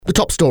The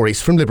top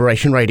stories from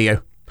Liberation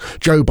Radio.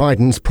 Joe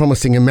Biden's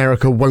promising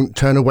America won't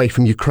turn away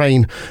from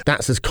Ukraine.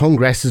 That's as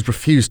Congress has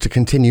refused to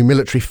continue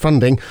military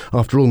funding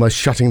after almost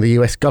shutting the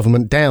US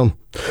government down.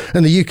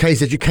 And the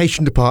UK's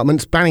Education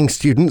Department's banning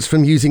students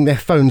from using their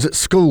phones at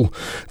school.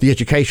 The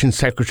Education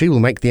Secretary will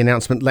make the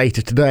announcement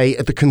later today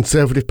at the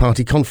Conservative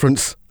Party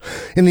conference.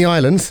 In the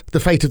islands,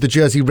 the fate of the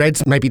Jersey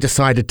Reds may be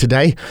decided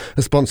today.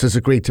 The sponsors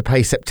agreed to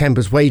pay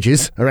September's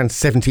wages. Around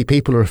 70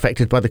 people are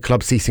affected by the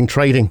club ceasing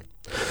trading.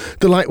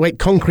 The lightweight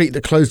concrete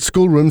that closed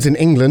schoolrooms in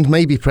England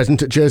may be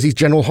present at Jersey's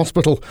General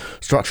Hospital.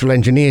 Structural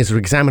engineers are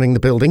examining the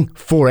building.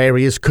 4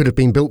 areas could have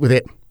been built with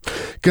it.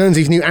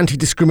 Guernsey's new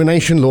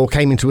anti-discrimination law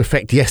came into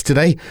effect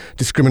yesterday.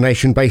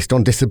 Discrimination based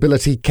on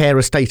disability,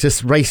 carer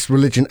status, race,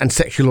 religion and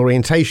sexual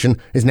orientation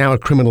is now a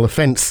criminal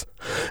offence.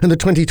 And the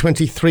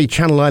 2023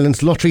 Channel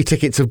Islands lottery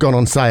tickets have gone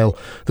on sale.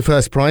 The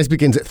first prize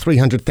begins at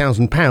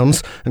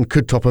 £300,000 and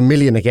could top $1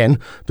 million again.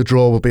 The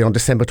draw will be on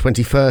December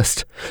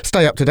 21st.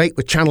 Stay up to date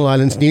with Channel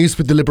Islands news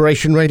with the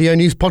Liberation Radio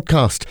News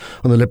podcast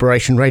on the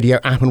Liberation Radio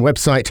app and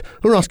website,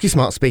 or ask your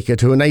smart speaker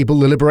to enable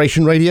the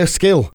Liberation Radio skill.